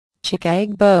Chika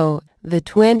Egbo, the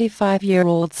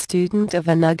 25-year-old student of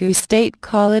Enugu State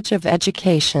College of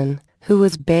Education, who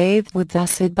was bathed with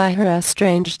acid by her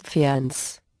estranged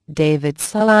fiancé, David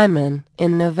Suleiman,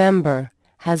 in November,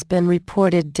 has been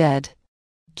reported dead.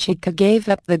 Chika gave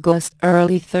up the ghost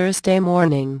early Thursday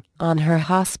morning, on her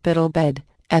hospital bed,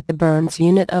 at the burns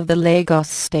unit of the Lagos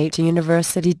State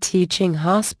University Teaching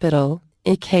Hospital,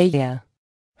 Ikeja.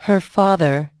 Her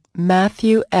father,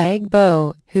 Matthew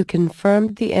Egbo, who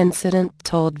confirmed the incident,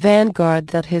 told Vanguard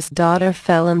that his daughter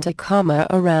fell into coma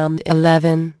around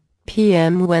 11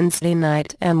 p.m. Wednesday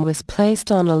night and was placed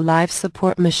on a life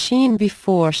support machine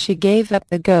before she gave up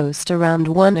the ghost around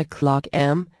 1 o'clock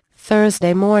am,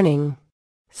 Thursday morning.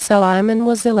 Suleiman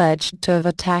was alleged to have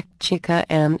attacked Chika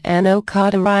and an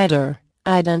Okada rider,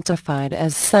 identified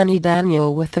as Sunny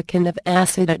Daniel, with a can of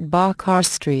acid at Bakar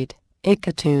Street,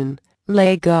 Ikotun,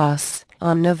 Lagos,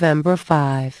 on November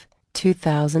 5,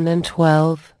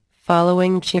 2012,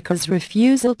 following Chika's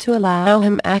refusal to allow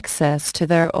him access to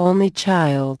their only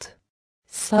child.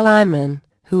 Suleiman,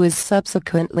 who was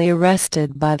subsequently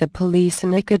arrested by the police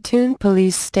in Ikotun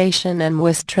police station and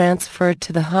was transferred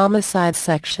to the homicide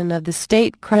section of the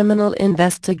State Criminal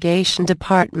Investigation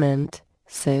Department,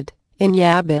 SID, in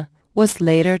Yaba, was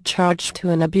later charged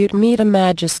to an Abuja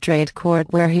magistrate court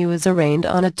where he was arraigned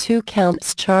on a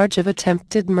 2-count charge of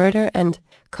attempted murder and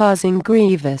causing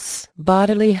grievous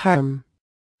bodily harm.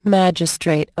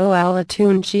 Magistrate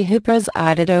Olatunji, who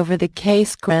presided over the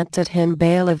case, granted him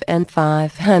bail of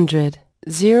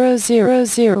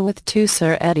N500,000 with 2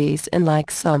 sureties in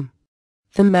like sum.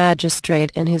 The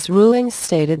magistrate in his ruling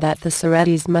stated that the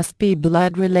sureties must be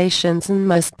blood relations and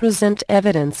must present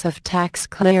evidence of tax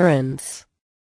clearance.